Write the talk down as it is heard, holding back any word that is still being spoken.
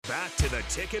back to the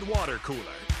Ticket Water Cooler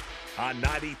on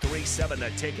 93.7 The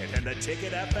Ticket and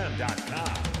theticketfm.com.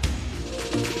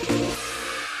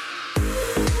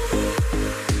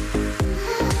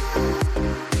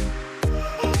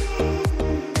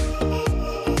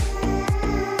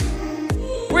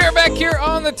 We're back here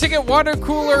on the Ticket Water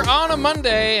Cooler on a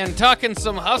Monday and talking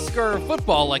some Husker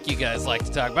football like you guys like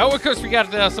to talk about. Of course, we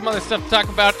got some other stuff to talk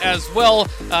about as well.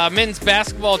 Men's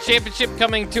basketball championship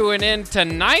coming to an end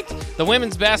tonight. The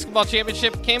women's basketball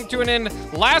championship came to an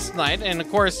end last night. And, of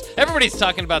course, everybody's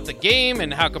talking about the game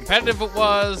and how competitive it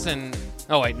was. And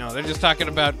oh, wait, no, they're just talking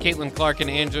about Caitlin Clark and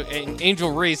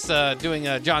Angel Reese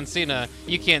doing John Cena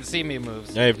You Can't See Me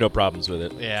moves. I have no problems with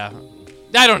it. Yeah,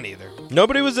 I don't either.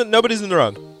 Nobody's in the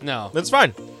wrong. No. That's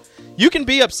fine. You can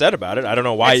be upset about it. I don't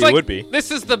know why you would be. This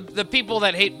is the people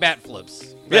that hate bat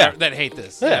flips. Yeah. That hate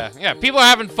this. Yeah. Yeah. People are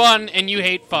having fun, and you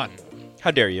hate fun.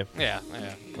 How dare you? Yeah.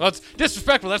 Well, it's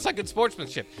disrespectful. That's not good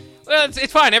sportsmanship. Well,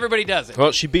 it's fine. Everybody does it.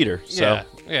 Well, she beat her. So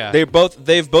Yeah. they've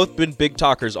both been big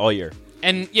talkers all year.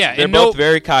 And yeah, they're both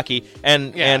very cocky.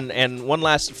 And one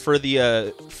last for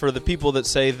the people that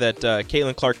say that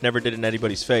Caitlin Clark never did it in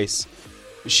anybody's face.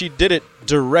 She did it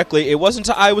directly. It wasn't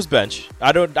to Iowa's bench.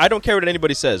 I don't care what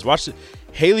anybody says. Watch it.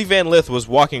 Haley Van Lith was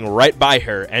walking right by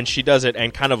her, and she does it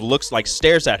and kind of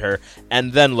stares at her,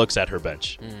 and then looks at her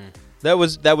bench. That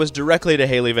was directly to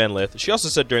Haley Van Lith. She also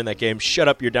said during that game, "Shut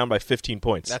up, you're down by 15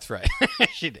 points." That's right.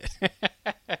 She did.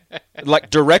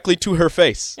 Directly to her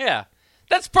face. Yeah,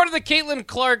 that's part of the Caitlin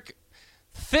Clark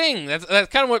thing. That's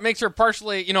kind of what makes her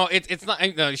partially, it's not,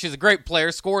 she's a great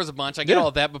player, scores a bunch, I get all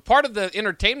of that, but part of the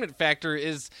entertainment factor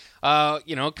is, kind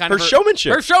of her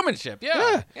showmanship. Her showmanship,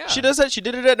 yeah. She does that. She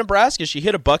did it at Nebraska. She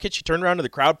hit a bucket. She turned around to the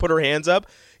crowd, put her hands up.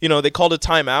 They called a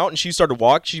timeout, and she started to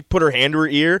walk. She put her hand to her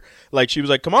ear. She was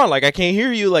like, come on, I can't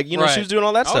hear you. Right. She was doing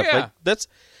all that stuff. Yeah.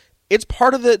 It's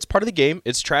part of the game.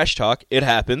 It's trash talk. It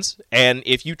happens. And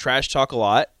if you trash talk a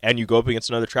lot and you go up against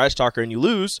another trash talker and you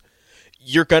lose,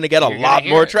 you're going to get a lot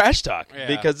more trash talk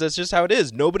because that's just how it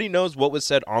is. Nobody knows what was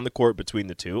said on the court between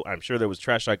the two. I'm sure there was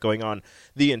trash talk going on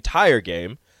the entire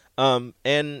game. And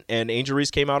Angel Reese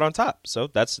came out on top. So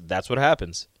that's what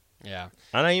happens. Yeah.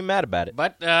 I'm not even mad about it.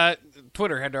 But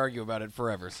Twitter had to argue about it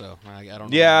forever, so I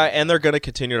don't know. Yeah, and they're going to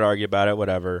continue to argue about it,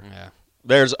 whatever. Yeah.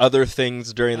 There's other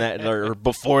things during that or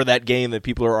before that game that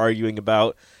people are arguing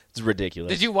about. It's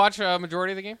ridiculous. Did you watch a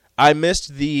majority of the game? I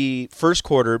missed the first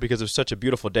quarter because it was such a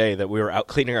beautiful day that we were out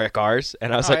cleaning our cars,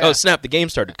 and I was oh snap, the game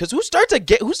started. Because who starts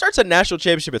a national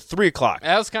championship at 3:00?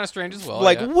 That was kind of strange as well.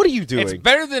 What are you doing? It's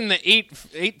better than the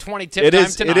 8:20 tip time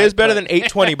tonight. It is better than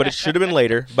 8:20, but it should have been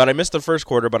later. But I missed the first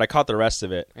quarter, but I caught the rest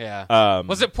of it. Yeah.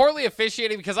 Was it poorly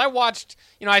officiated? Because I watched,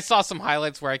 I saw some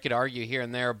highlights where I could argue here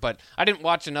and there, but I didn't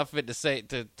watch enough of it to say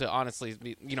to honestly,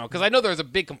 because I know there was a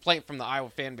big complaint from the Iowa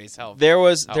fan base. There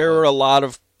were a lot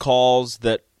of calls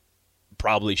that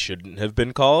probably shouldn't have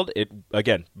been called. It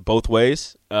again, both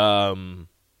ways. Maybe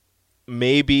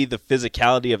the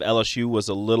physicality of LSU was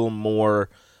a little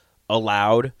more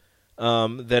allowed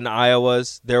than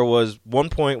Iowa's. There was one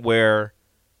point where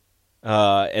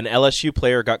an LSU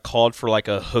player got called for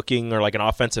a hooking or an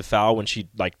offensive foul when she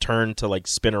turned to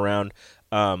spin around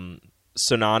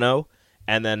Sonano,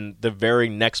 and then the very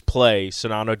next play,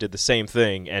 Sonano did the same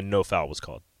thing and no foul was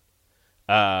called.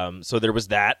 So there was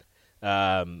that.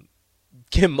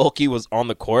 Kim Mulkey was on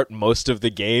the court most of the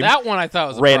game. That one I thought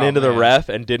was ran into the ref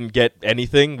and didn't get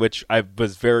anything, which I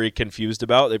was very confused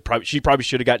about. She probably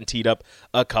should have gotten teed up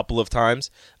a couple of times.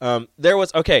 There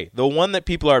was the one that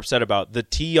people are upset about, the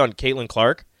tee on Caitlin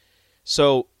Clark.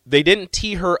 So they didn't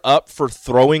tee her up for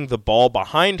throwing the ball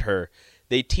behind her.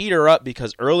 They teed her up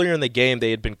because earlier in the game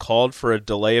they had been called for a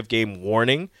delay of game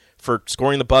warning for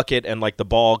scoring the bucket and the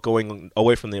ball going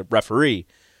away from the referee.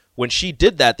 When she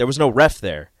did that, there was no ref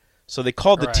there. So they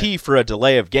called the tee for a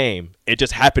delay of game. It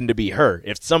just happened to be her.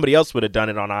 If somebody else would have done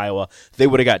it on Iowa, they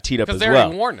would have got teed up as well. Because they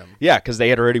already warned them. Yeah, because they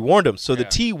had already warned them. So the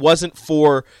tee wasn't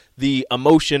for the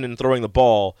emotion in throwing the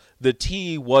ball. The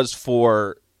tee was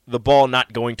for the ball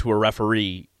not going to a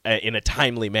referee in a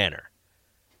timely manner.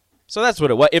 So that's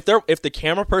what it was. If the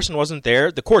camera person wasn't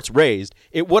there, the court's raised,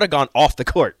 it would have gone off the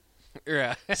court.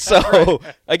 Yeah. So,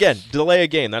 again, delay a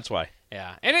game. That's why.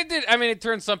 Yeah, and it did. I mean, it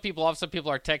turned some people off. Some people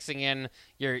are texting in.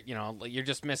 You're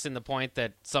just missing the point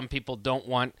that some people don't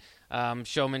want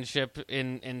showmanship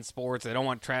in sports. They don't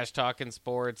want trash talk in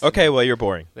sports. Okay, well, you're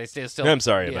boring. They still. I'm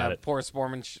sorry about it. Poor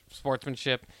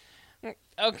sportsmanship.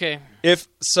 Okay. If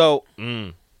so,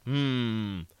 I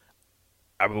mean,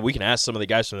 we can ask some of the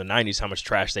guys from the '90s how much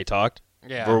trash they talked.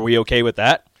 Yeah. Were we okay with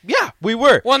that? Yeah, we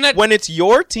were. Well, when it's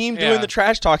your team doing the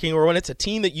trash talking, or when it's a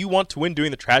team that you want to win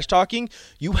doing the trash talking,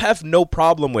 you have no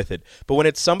problem with it. But when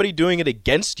it's somebody doing it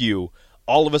against you,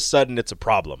 all of a sudden it's a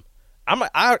problem.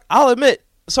 I'll admit,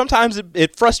 sometimes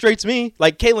it frustrates me.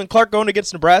 Like Caitlin Clark going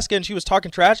against Nebraska, and she was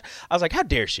talking trash. I was like, how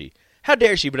dare she? How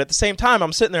dare she? But at the same time,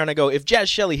 I'm sitting there and I go, if Jazz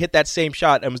Shelley hit that same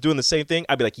shot and was doing the same thing,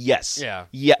 I'd be like, yes.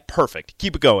 Yeah, perfect.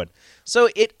 Keep it going. So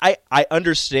I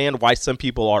understand why some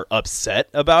people are upset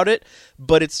about it,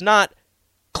 but it's not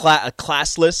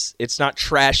classless. It's not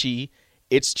trashy.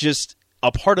 It's just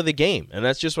a part of the game. And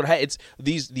that's just what it's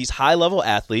these high-level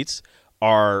athletes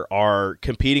are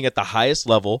competing at the highest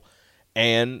level,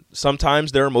 and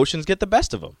sometimes their emotions get the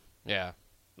best of them. Yeah.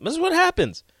 This is what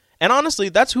happens. And honestly,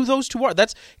 that's who those two are.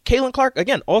 That's Caitlin Clark,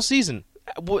 again, all season,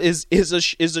 is a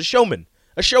showman,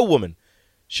 a showwoman.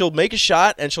 She'll make a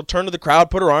shot, and she'll turn to the crowd,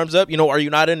 put her arms up, are you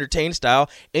not entertained style.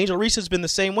 Angel Reese has been the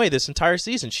same way this entire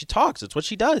season. She talks. It's what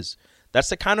she does. That's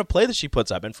the kind of play that she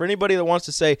puts up. And for anybody that wants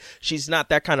to say she's not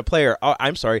that kind of player,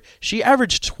 I'm sorry. She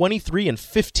averaged 23 and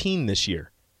 15 this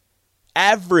year.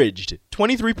 Averaged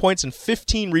 23 points and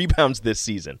 15 rebounds this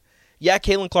season. Yeah,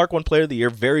 Caitlin Clark won Player of the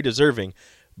Year, very deserving.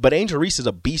 But Angel Reese is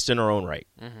a beast in her own right.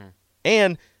 Mm-hmm.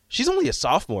 And she's only a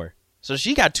sophomore. So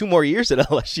she got 2 more years at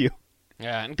LSU.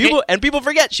 Yeah, and people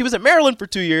forget she was at Maryland for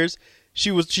 2 years.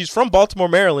 She's from Baltimore,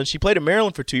 Maryland. She played at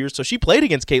Maryland for 2 years, so she played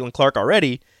against Caitlin Clark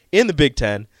already in the Big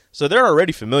Ten. So they're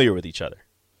already familiar with each other.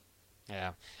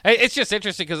 Yeah, it's just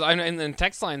interesting because and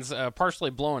text lines partially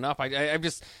blowing up.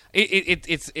 It's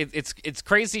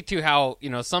crazy to how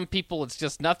some people it's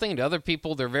just nothing. To other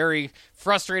people they're very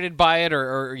frustrated by it,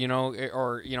 or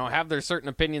have their certain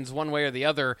opinions one way or the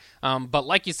other. But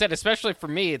like you said, especially for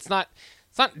me, it's not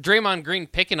Draymond Green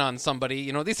picking on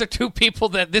somebody. These are two people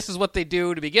that this is what they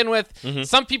do to begin with. Mm-hmm.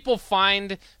 Some people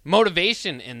find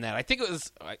motivation in that. I think it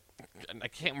was. I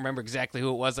can't remember exactly who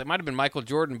it was. It might have been Michael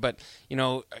Jordan, but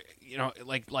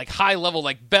like high level,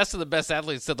 like best of the best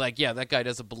athletes said, like, yeah, that guy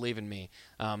doesn't believe in me,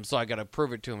 so I got to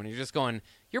prove it to him. And you're just going,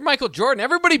 you're Michael Jordan.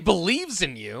 Everybody believes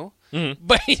in you,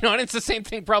 but and it's the same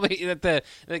thing probably that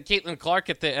Caitlin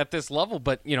Clark at this level.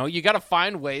 But you got to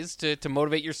find ways to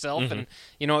motivate yourself, and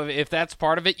if that's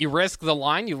part of it, you risk the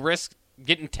line, you risk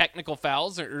getting technical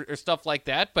fouls or stuff like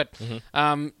that, but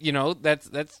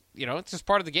that's it's just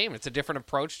part of the game. It's a different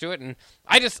approach to it, and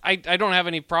I don't have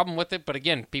any problem with it. But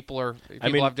again, people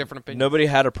have different opinions. Nobody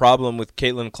had a problem with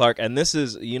Caitlin Clark, and this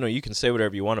is you can say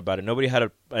whatever you want about it. Nobody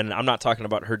had and I'm not talking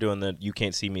about her doing the "you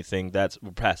can't see me" thing.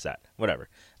 We're past that. Whatever.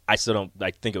 I still don't. I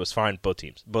think it was fine.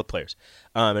 Both players,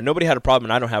 and nobody had a problem.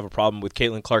 And I don't have a problem with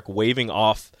Caitlin Clark waving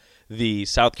off the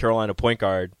South Carolina point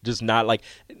guard, just not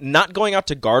going out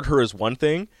to guard her is one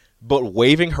thing, but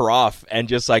waving her off and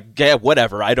just like, yeah,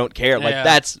 whatever, I don't care. Like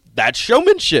that's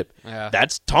showmanship. Yeah.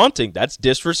 That's taunting. That's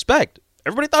disrespect.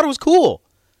 Everybody thought it was cool.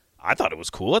 I thought it was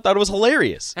cool. I thought it was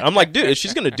hilarious. I'm like, dude, if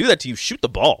she's gonna do that to you, shoot the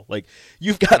ball. Like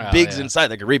you've got bigs inside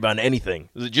that can rebound anything.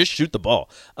 Just shoot the ball.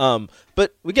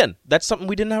 But again, that's something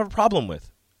we didn't have a problem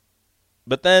with.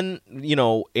 But then,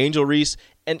 Angel Reese,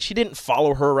 and she didn't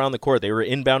follow her around the court. They were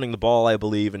inbounding the ball, I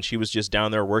believe, and she was just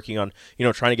down there working on,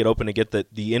 trying to get open to get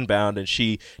the inbound. And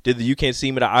she did the "you can't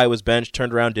see me" to Iowa's bench,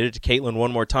 turned around, did it to Caitlin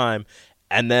one more time,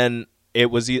 and then it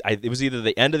was either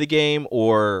the end of the game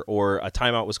or a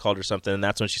timeout was called or something, and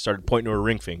that's when she started pointing to her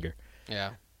ring finger.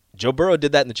 Yeah. Joe Burrow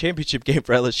did that in the championship game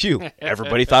for LSU.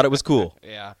 Everybody thought it was cool.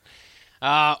 Yeah.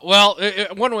 Well,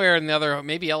 one way or another,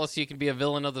 maybe LSU can be a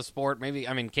villain of the sport.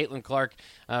 Caitlin Clark,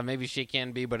 maybe she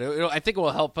can be, but I think it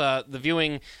will help the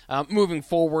viewing moving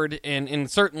forward. And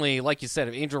certainly, like you said,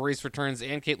 if Angel Reese returns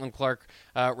and Caitlin Clark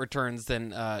returns,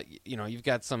 then you've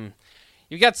got some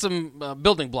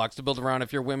building blocks to build around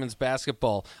if you're women's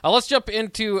basketball. Let's jump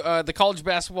into the college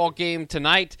basketball game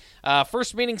tonight.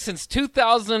 First meeting since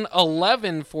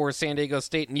 2011 for San Diego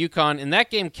State and UConn. In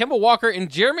that game, Kemba Walker and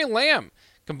Jeremy Lamb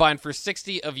combined for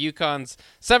 60 of UConn's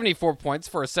 74 points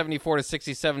for a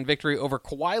 74-67 victory over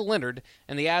Kawhi Leonard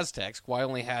and the Aztecs. Kawhi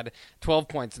only had 12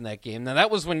 points in that game. Now, that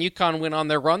was when UConn went on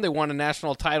their run. They won a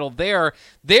national title there.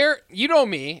 You know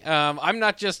me. I'm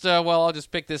not just, I'll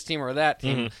just pick this team or that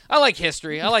team. Mm-hmm. I like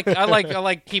history. I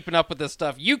like keeping up with this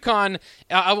stuff. UConn,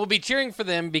 I will be cheering for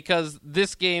them because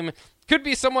this game could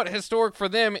be somewhat historic for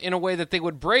them in a way that they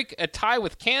would break a tie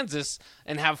with Kansas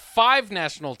and have 5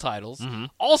 national titles,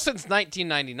 all since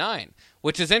 1999,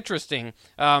 which is interesting.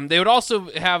 They would also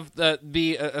have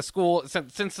be a school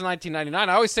since 1999.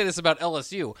 I always say this about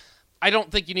LSU. I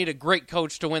don't think you need a great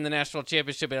coach to win the national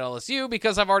championship at LSU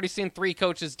because I've already seen 3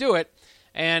 coaches do it.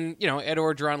 And, Ed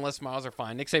Orgeron, Les Miles are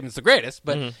fine. Nick Saban's the greatest,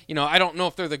 but, I don't know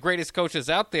if they're the greatest coaches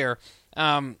out there.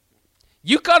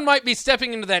 UConn might be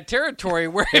stepping into that territory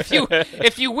where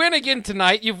if you win again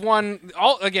tonight, you've won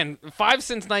 5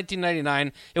 since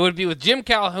 1999. It would be with Jim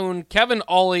Calhoun, Kevin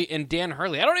Ollie, and Dan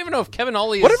Hurley. I don't even know if Kevin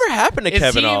Ollie whatever happened to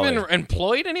Kevin Ollie? Is he even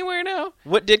employed anywhere now?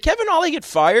 What did Kevin Ollie get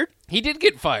fired? He did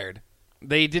get fired.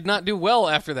 They did not do well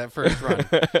after that first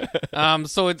run.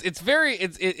 So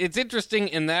it's interesting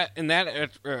in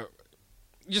that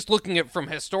just looking at from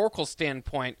historical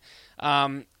standpoint.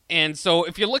 And so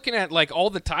if you're looking at like all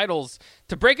the titles,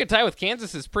 to break a tie with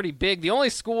Kansas is pretty big. The only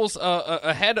schools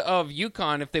ahead of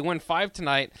UConn, if they win 5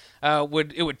 tonight,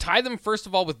 would tie them first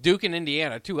of all with Duke and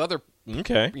Indiana, 2 other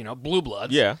blue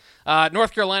bloods. Yeah.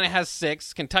 North Carolina has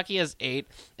 6, Kentucky has 8,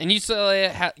 and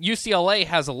UCLA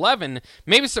has 11.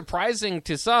 Maybe surprising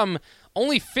to some,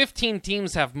 only 15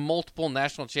 teams have multiple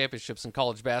national championships in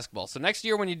college basketball. So next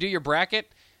year when you do your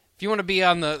bracket, if you want to be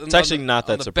on the it's actually not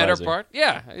that surprising. Better part,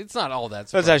 yeah, it's not all that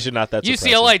surprising. That's actually not that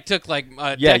surprising. UCLA took like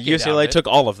a decade UCLA out of took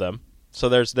all of them. So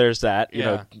there's that. You Yeah.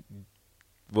 know,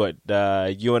 what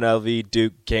UNLV,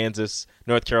 Duke, Kansas,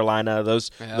 North Carolina,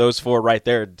 those 4 right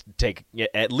there take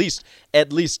at least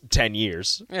 10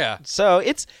 years. Yeah. So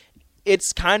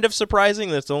it's kind of surprising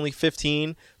that it's only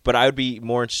 15, but I would be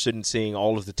more interested in seeing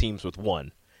all of the teams with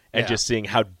 1. And just seeing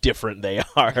how different they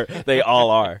are. They all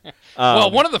are.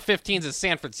 Well, one of the 15s is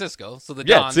San Francisco, so the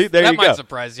Dons. See, there that you might go.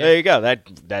 surprise you. There you go.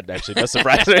 That actually does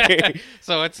surprise me.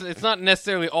 So it's not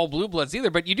necessarily all blue bloods either,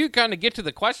 but you do kind of get to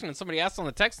the question, and somebody asked on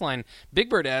the text line, Big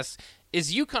Bird asks,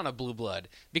 is UConn a blue blood?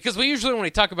 Because we usually, when we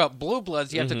talk about blue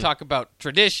bloods, you have to talk about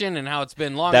tradition and how it's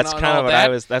been long. That's and kind of what I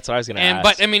was. That's what I was going to ask.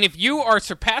 But I mean, if you are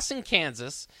surpassing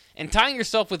Kansas and tying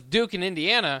yourself with Duke and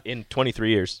Indiana in 23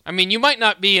 years, I mean, you might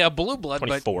not be a blue blood,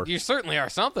 24. but you certainly are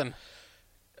something.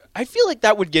 I feel like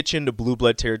that would get you into blue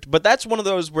blood territory. But that's one of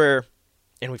those where,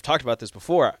 and we've talked about this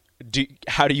before.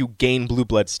 How do you gain blue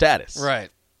blood status? Right.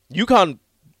 UConn.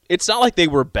 It's not like they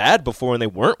were bad before and they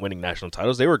weren't winning national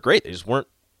titles. They were great. They just weren't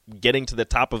getting to the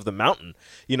top of the mountain.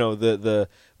 You know, the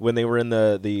when they were in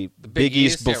the Big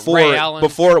East before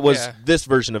it was this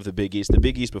version of the Big East. The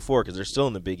Big East before, because they're still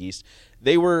in the Big East.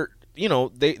 They were,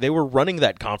 they were running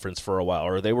that conference for a while,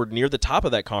 or they were near the top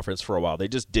of that conference for a while. They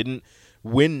just didn't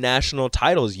win national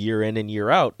titles year in and year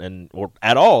out, or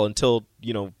at all until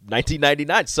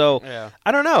 1999. So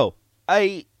I don't know.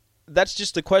 That's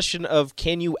just a question of,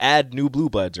 can you add new blue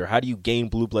bloods, or how do you gain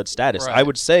blue blood status? Right. I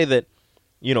would say that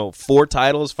 4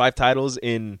 titles, 5 titles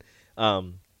in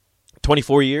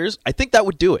 24 years, I think that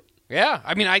would do it. Yeah,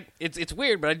 I mean, it's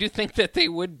weird, but I do think that they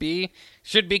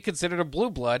should be considered a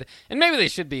blue blood, and maybe they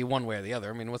should be one way or the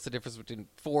other. I mean, what's the difference between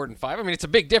 4 and 5? I mean, it's a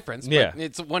big difference, but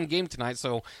it's one game tonight,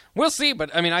 so we'll see.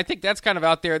 But I mean, I think that's kind of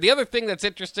out there. The other thing that's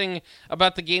interesting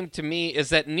about the game to me is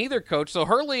that neither coach, so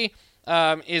Hurley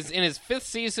is in his 5th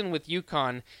season with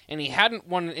UConn, and he hadn't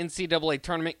won an NCAA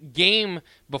tournament game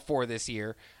before this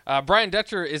year. Brian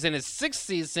Dutcher is in his 6th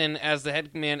season as the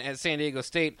head man at San Diego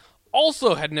State,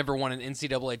 also had never won an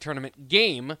NCAA tournament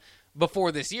game before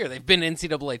this year. They've been in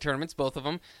NCAA tournaments, both of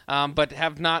them, but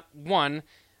have not won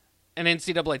an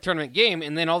NCAA tournament game.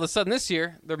 And then all of a sudden this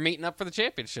year, they're meeting up for the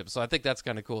championship. So I think that's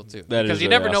kind of cool, too. Because you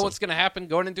never know what's going to happen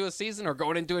going into a season or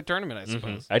going into a tournament, I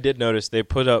suppose. I did notice they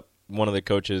put up one of the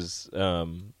coaches,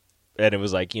 and it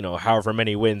was like, however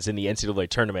many wins in the NCAA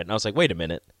tournament. And I was like, wait a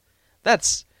minute.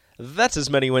 That's as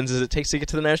many wins as it takes to get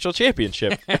to the national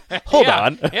championship. Hold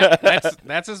on.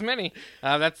 That's as many.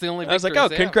 That's the only. I was like, oh,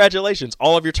 congratulations!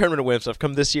 All of your tournament wins have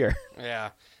come this year. Yeah.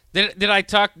 Did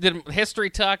history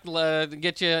talk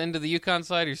get you into the UConn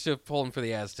side, or are you still pulling for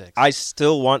the Aztecs? I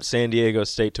still want San Diego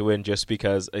State to win just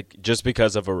because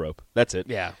of a rope. That's it.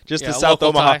 Yeah. Just the South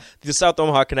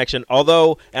Omaha connection.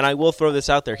 Although, and I will throw this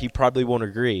out there, he probably won't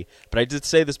agree, but I did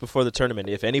say this before the tournament.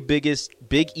 If any Big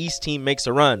East team makes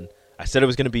a run, I said it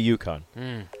was going to be UConn.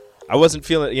 I wasn't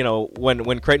feeling,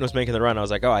 when Creighton was making the run, I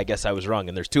was like, oh, I guess I was wrong,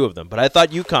 and there's 2 of them. But I thought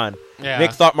UConn. Yeah.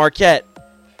 Nick thought Marquette.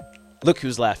 Look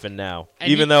who's laughing now,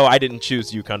 and even though I didn't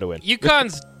choose UConn to win.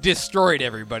 UConn's destroyed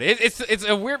everybody. It's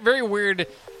a very weird.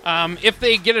 If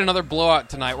they get another blowout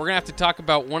tonight, we're gonna have to talk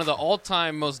about one of the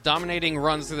all-time most dominating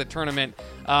runs through the tournament.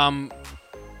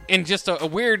 In just a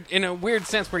weird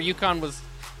sense, where UConn was,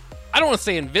 I don't want to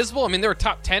say invisible. I mean, they were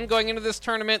top 10 going into this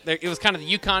tournament. It was kind of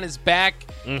the UConn is back.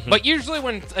 But usually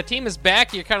when a team is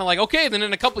back, you're kind of like, okay, then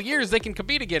in a couple years they can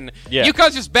compete again. Yeah.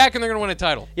 UConn's just back and they're going to win a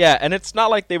title. Yeah, and it's not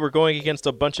like they were going against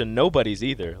a bunch of nobodies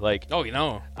either. Like,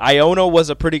 Iona was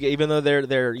a pretty good, even though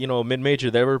they're a mid-major,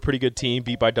 they were a pretty good team,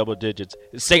 beat by double digits.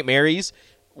 St. Mary's,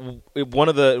 one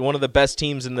of the best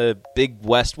teams in the Big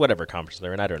West, whatever conference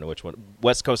they're in. I don't know which one.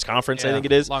 West Coast Conference, I think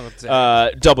it is. Along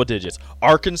with double digits.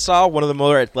 Arkansas, one of the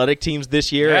more athletic teams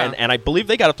this year, Yeah. and I believe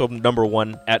they got up to number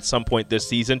 1 at some point this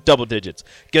season. Double digits.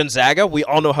 Gonzaga, we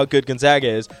all know how good Gonzaga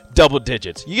is. Double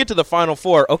digits. You get to the Final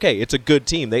Four, okay, it's a good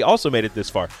team. They also made it this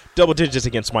far. Double digits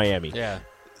against Miami. Yeah.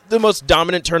 The most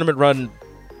dominant tournament run,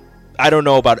 I don't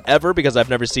know about ever because I've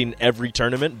never seen every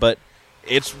tournament, but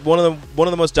it's one of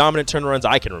the most dominant tournament runs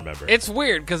I can remember. It's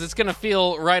weird because it's going to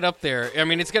feel right up there. I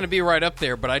mean, it's going to be right up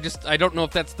there, but I don't know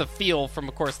if that's the feel from,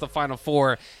 of course, the Final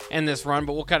Four and this run,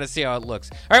 but we'll kind of see how it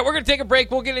looks. All right, we're going to take a break.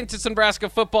 We'll get into some Nebraska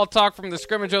football talk from the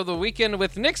scrimmage of the weekend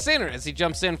with Nick Sainer as he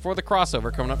jumps in for the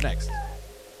crossover coming up next.